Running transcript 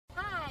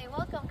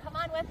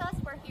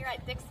here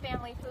at Dick's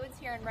Family Foods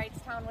here in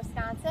Wrightstown,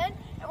 Wisconsin,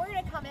 and we're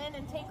going to come in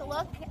and take a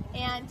look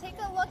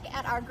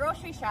at our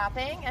grocery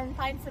shopping and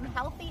find some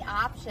healthy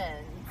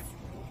options.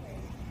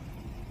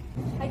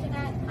 Hi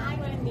Jeanette. Hi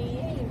Wendy.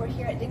 Hey, we're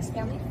here at Dick's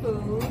Family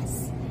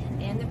Foods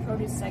in the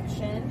produce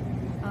section.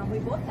 We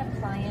both have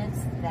clients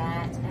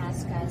that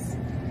ask us,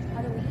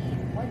 how do we eat?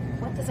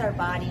 What does our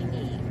body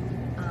need?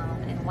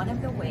 And one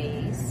of the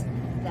ways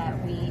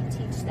that we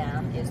teach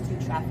them is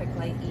through traffic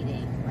light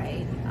eating,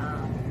 right?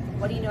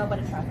 What do you know about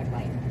a traffic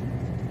light?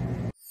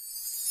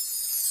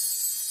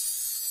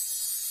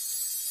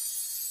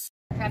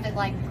 Traffic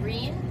light: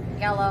 green,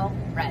 yellow,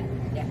 red.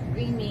 Yeah,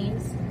 green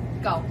means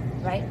go,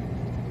 right?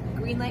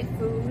 Green light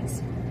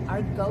foods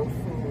are go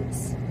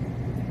foods,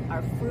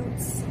 are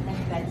fruits and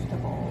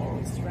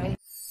vegetables, right?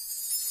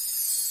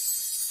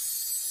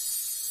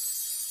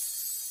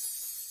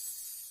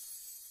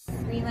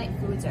 Green light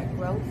foods are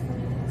grow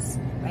foods,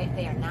 right?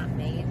 They are not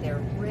made.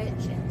 They're rich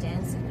and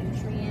dense in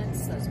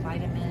nutrients, those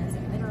vitamins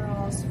and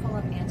minerals, full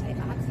of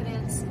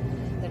antioxidants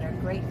that are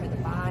great for the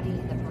body,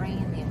 the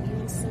brain, the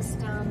immune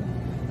system.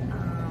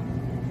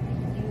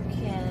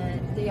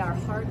 They are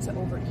hard to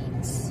overeat,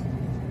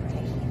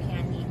 right? You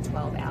can't eat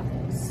 12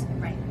 apples.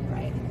 Right.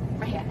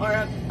 Yeah. Or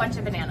a bunch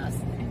of bananas.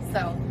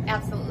 So,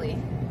 absolutely.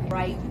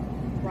 Bright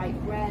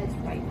reds,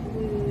 bright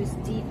blues,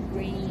 deep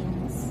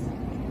greens.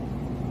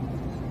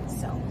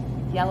 So,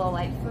 yellow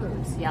light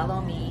foods.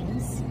 Yellow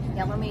means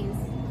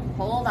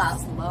hold up,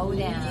 slow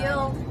down,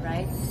 yield,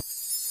 right?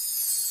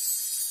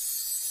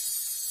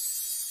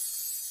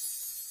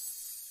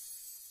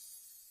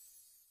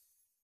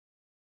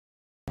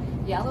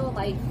 Yellow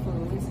light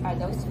foods are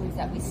those foods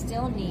that we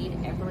still need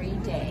every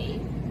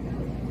day.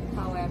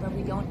 However,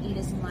 we don't eat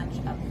as much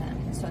of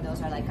them. So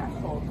those are like our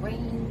whole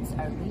grains,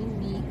 our lean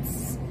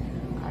meats,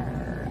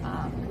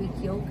 our Greek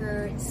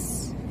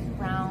yogurts,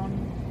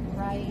 brown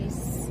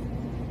rice.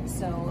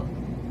 So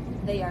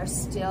they are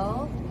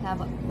still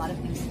have a lot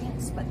of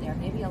nutrients, but they're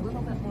maybe a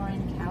little bit more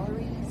in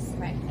calories.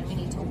 Right. And we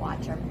need to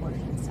watch our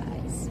portion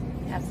size.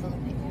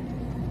 Absolutely.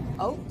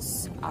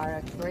 Oats are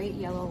a great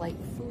yellow light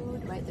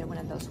food, right? They're one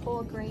of those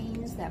whole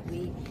grains that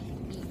we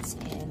eat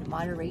in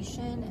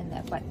moderation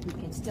but we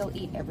can still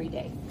eat every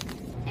day.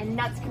 And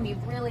nuts can be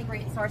really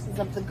great sources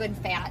of the good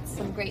fats,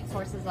 some great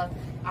sources of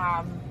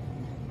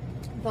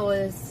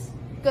those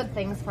good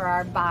things for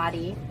our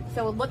body.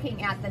 So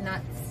looking at the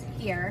nuts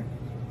here,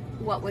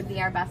 what would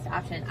be our best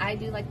option? I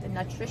do like the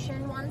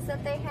nutrition ones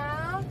that they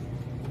have.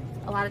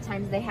 A lot of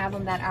times they have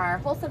them that are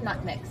wholesome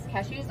nut mix,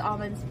 cashews,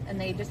 almonds,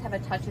 and they just have a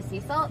touch of sea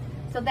salt.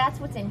 So that's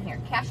what's in here: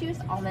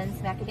 cashews,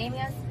 almonds,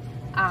 macadamias.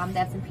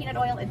 That's in peanut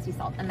oil and sea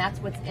salt, and that's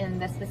what's in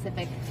this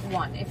specific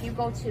one. If you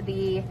go to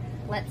the,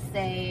 let's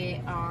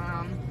say,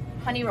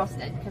 honey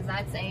roasted, because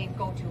that's a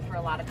go-to for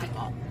a lot of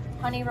people.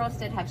 Honey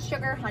roasted has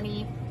sugar,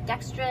 honey,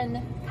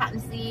 dextrin,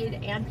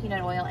 cottonseed, and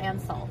peanut oil and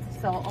salt.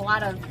 So a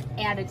lot of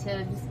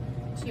additives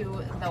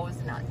to those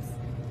nuts.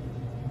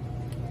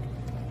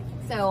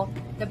 So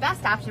the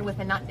best option with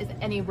a nut is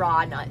any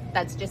raw nut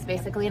that's just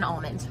basically an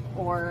almond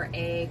or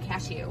a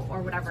cashew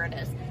or whatever it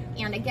is.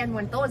 And again,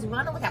 when those, we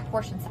want to look at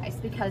portion size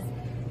because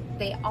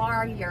they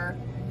are your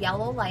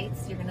yellow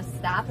lights. You're going to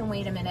stop and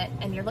wait a minute,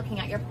 and you're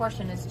looking at your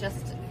portion is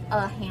just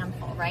a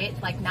handful, right?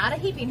 Like not a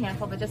heaping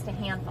handful, but just a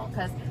handful,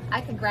 because I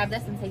could grab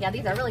this and say, yeah,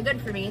 these are really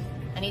good for me,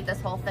 and eat this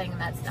whole thing,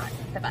 and that's not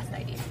the best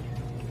idea.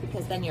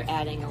 Because then you're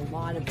adding a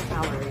lot of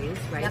calories,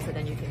 right? Yep. So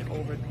then you can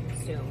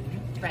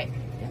overconsume. Right.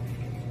 Yep.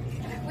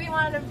 We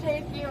wanted to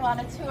take you on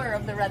a tour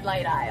of the red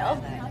light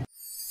aisle.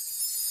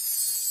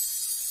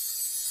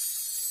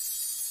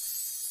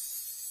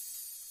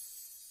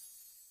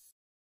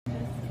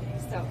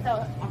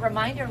 So a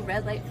reminder,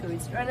 red light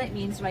foods. Red light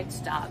means right,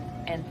 stop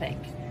and think.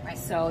 Right.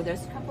 So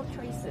there's a couple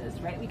choices,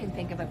 right? We can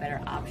think of a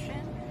better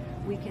option.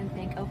 We can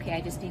think, okay,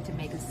 I just need to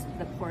make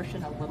the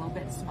portion a little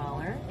bit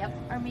smaller. Yep.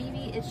 Or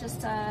maybe it's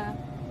just a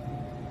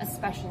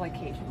special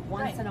occasion,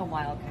 once in a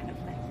while kind of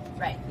thing.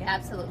 Right, yeah.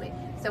 Absolutely.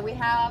 So we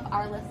have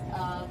our list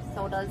of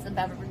sodas and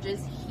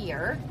beverages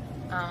here.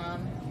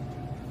 And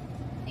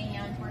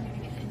we're going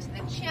to get into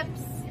the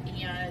chips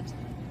and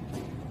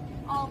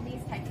all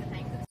these types of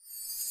things.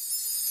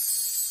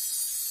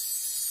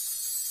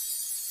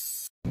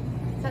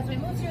 So as we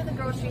move through the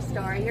grocery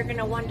store, you're going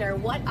to wonder,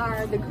 what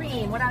are the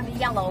green, what are the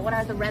yellow, what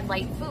are the red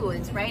light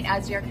foods, right,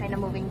 as you're kind of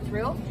moving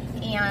through.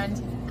 And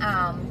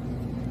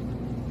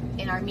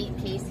in our meat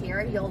piece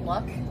here, you'll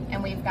look,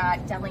 and we've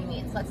got deli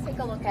meats. Let's take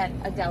a look at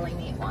a deli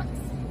meat once.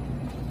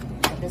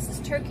 This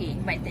is turkey.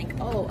 You might think,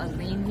 oh, a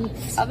lean meat.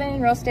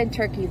 Oven roasted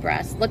turkey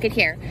breast. Look at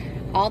here.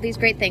 All these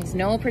great things.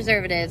 No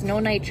preservatives, no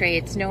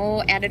nitrates,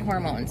 no added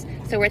hormones.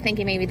 So we're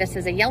thinking maybe this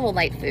is a yellow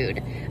light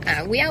food.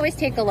 We always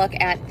take a look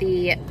at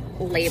the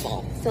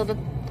label. So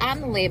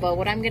on the label,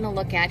 what I'm going to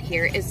look at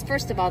here is,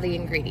 first of all, the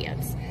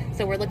ingredients.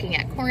 So we're looking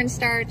at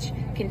cornstarch,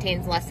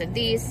 contains less of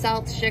these,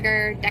 salt,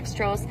 sugar,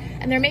 dextrose,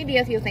 and there may be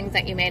a few things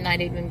that you may not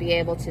even be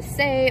able to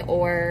say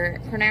or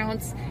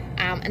pronounce.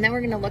 And then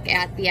we're going to look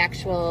at the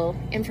actual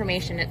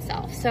information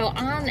itself. So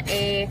on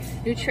a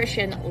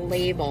nutrition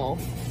label,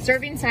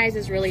 serving size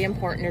is really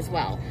important as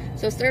well.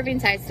 So serving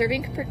size,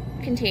 serving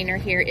container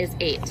here is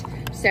 8.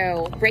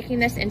 So breaking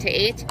this into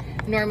 8,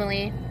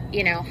 normally,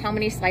 you know, how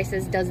many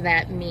slices does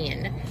that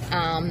mean?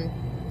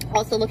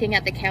 Also looking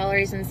at the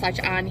calories and such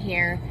on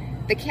here,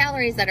 the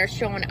calories that are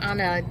shown on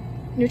a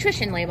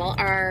nutrition label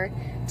are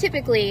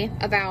typically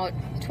about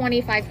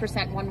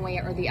 25% one way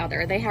or the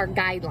other. They are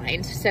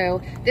guidelines.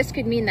 So this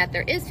could mean that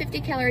there is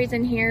 50 calories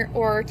in here,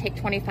 or take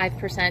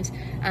 25%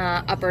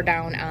 up or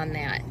down on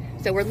that.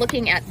 So we're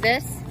looking at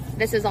this.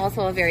 This is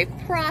also a very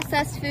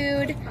processed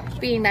food,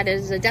 being that it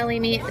is a deli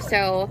meat.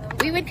 So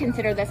we would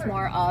consider this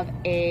more of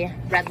a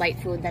red light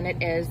food than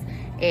it is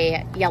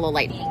a yellow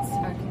light. Meats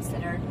are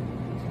considered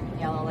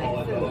yellow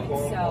light food.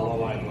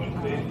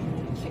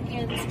 So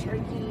chickens,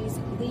 turkeys,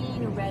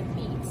 lean red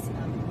meats.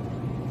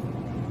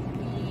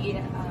 We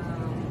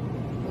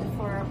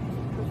prefer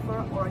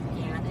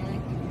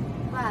organic,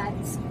 but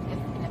if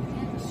in a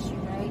pinch,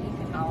 right, you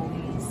can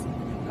always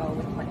go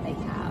with what they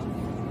have.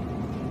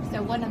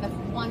 So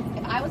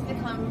if I was to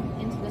come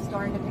into the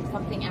store and to pick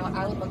something out,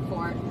 I would look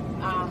for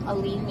a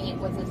lean meat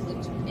with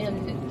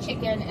in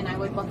chicken, and I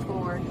would look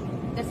for,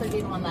 this would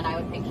be the one that I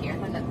would pick here,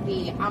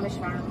 the Amish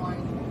farm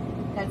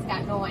one that's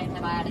got no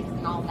antibiotics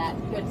and all that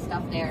good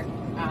stuff there,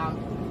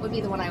 would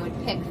be the one I would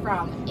pick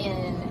from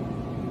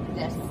in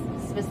this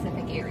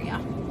specific area.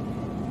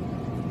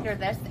 After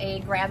this,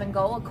 a grab and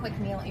go, a quick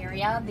meal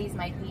area. These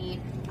might be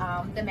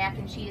the mac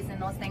and cheese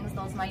and those things.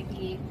 Those might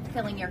be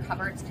filling your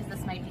cupboards, because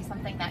this might be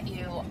something that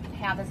you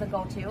have as a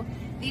go-to.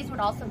 These would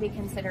also be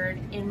considered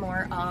in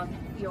more of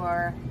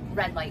your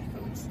red light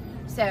foods.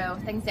 So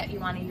things that you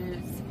want to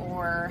use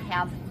or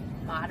have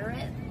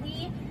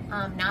moderately,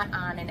 not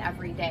on an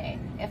everyday.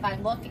 If I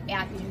look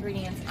at the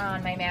ingredients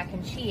on my mac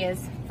and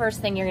cheese, first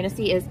thing you're going to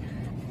see is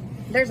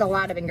there's a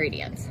lot of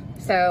ingredients.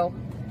 So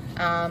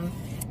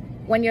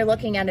when you're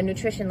looking at a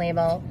nutrition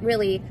label,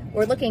 really,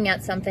 we're looking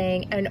at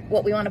something, and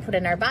what we want to put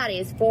in our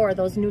bodies for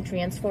those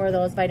nutrients, for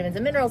those vitamins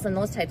and minerals and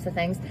those types of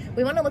things,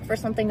 we want to look for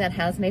something that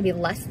has maybe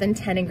less than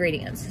 10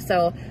 ingredients.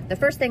 So the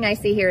first thing I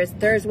see here is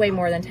there's way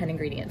more than 10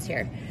 ingredients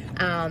here.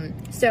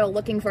 So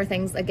looking for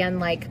things, again,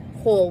 like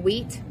whole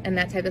wheat and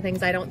that type of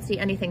things, I don't see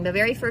anything. The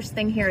very first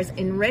thing here is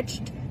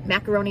enriched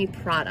macaroni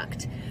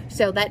product.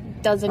 So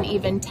that doesn't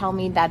even tell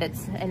me that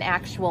it's an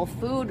actual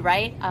food,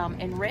 right?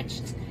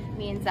 Enriched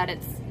means that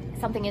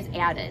something is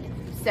added.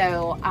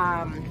 So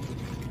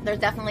there's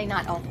definitely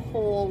not a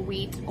whole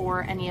wheat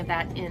or any of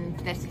that in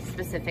this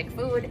specific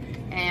food,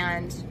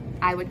 and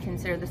I would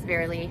consider this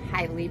very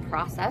highly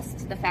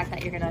processed. The fact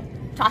that you're gonna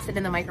toss it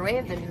in the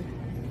microwave and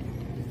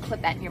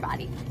put that in your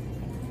body.